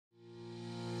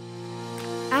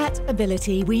At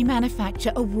Ability, we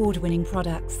manufacture award-winning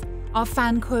products. Our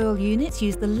fan coil units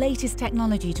use the latest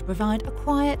technology to provide a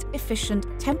quiet, efficient,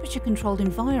 temperature-controlled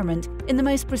environment in the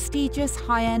most prestigious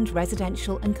high-end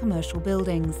residential and commercial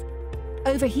buildings.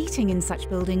 Overheating in such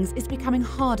buildings is becoming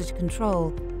harder to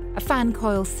control. A fan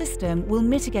coil system will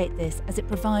mitigate this as it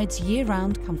provides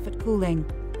year-round comfort cooling.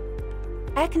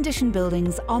 Air-conditioned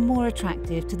buildings are more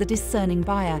attractive to the discerning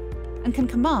buyer and can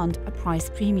command a price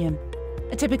premium.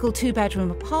 A typical two-bedroom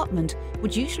apartment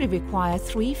would usually require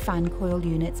 3 fan coil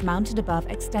units mounted above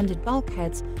extended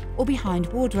bulkheads or behind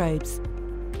wardrobes.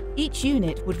 Each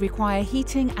unit would require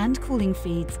heating and cooling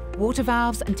feeds, water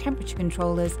valves and temperature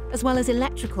controllers, as well as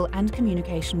electrical and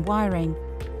communication wiring.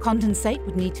 Condensate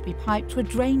would need to be piped to a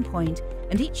drain point,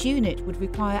 and each unit would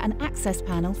require an access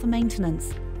panel for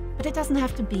maintenance. But it doesn't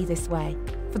have to be this way.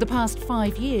 For the past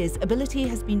 5 years, Ability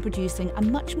has been producing a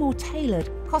much more tailored,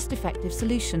 cost-effective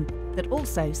solution that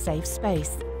also saves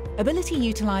space. Ability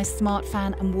utilised smart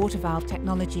fan and water valve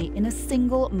technology in a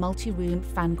single multi-room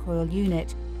fan coil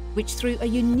unit, which through a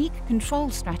unique control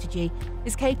strategy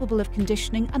is capable of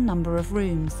conditioning a number of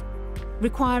rooms.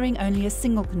 Requiring only a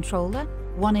single controller,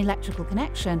 1 electrical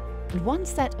connection and 1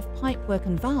 set of pipework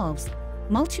and valves,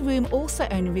 multi-room also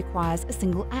only requires a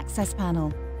single access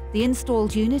panel. The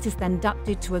installed unit is then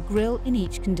ducted to a grille in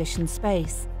each conditioned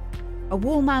space. A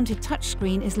wall-mounted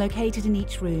touchscreen is located in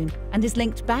each room and is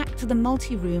linked back to the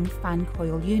multi-room fan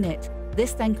coil unit.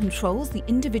 This then controls the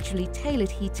individually tailored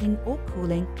heating or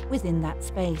cooling within that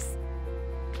space.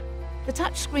 The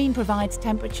touchscreen provides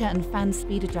temperature and fan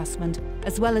speed adjustment,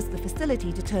 as well as the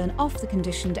facility to turn off the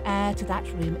conditioned air to that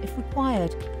room if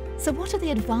required. So what are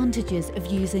the advantages of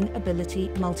using Ability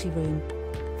Multi-Room?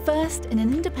 First, in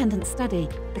an independent study,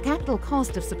 the capital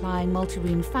cost of supplying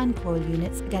multi-room fan coil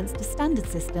units against a standard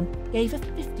system gave a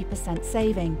 50%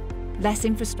 saving. Less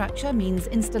infrastructure means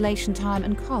installation time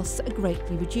and costs are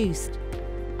greatly reduced.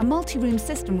 A multi-room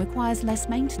system requires less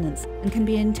maintenance and can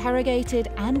be interrogated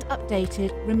and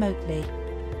updated remotely.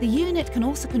 The unit can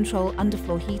also control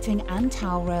underfloor heating and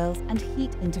towel rails and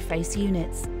heat interface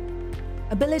units.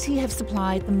 Ability have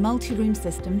supplied the multi-room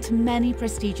system to many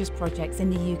prestigious projects in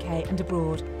the UK and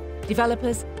abroad.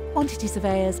 Developers, quantity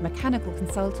surveyors, mechanical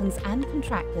consultants and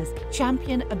contractors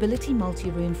champion Ability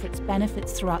Multi-Room for its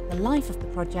benefits throughout the life of the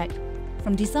project,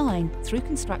 from design through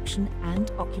construction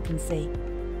and occupancy.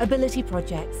 Ability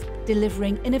Projects,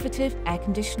 delivering innovative air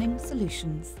conditioning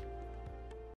solutions.